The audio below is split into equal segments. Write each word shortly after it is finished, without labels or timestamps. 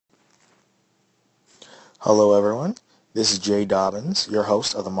Hello everyone, this is Jay Dobbins, your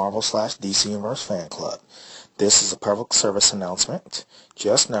host of the Marvel slash DC Universe Fan Club. This is a public service announcement.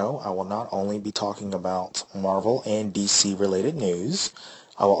 Just know I will not only be talking about Marvel and DC related news,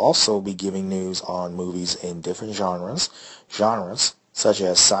 I will also be giving news on movies in different genres such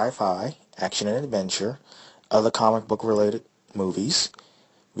as sci-fi, action and adventure, other comic book related movies,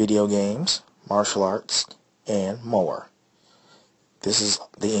 video games, martial arts, and more. This is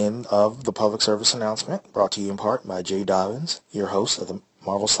the end of the public service announcement, brought to you in part by Jay Dobbins, your host of the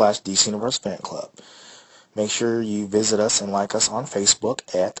Marvel slash DC Universe Fan Club. Make sure you visit us and like us on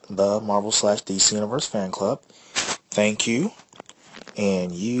Facebook at the Marvel slash DC Universe Fan Club. Thank you,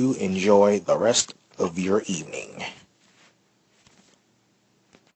 and you enjoy the rest of your evening.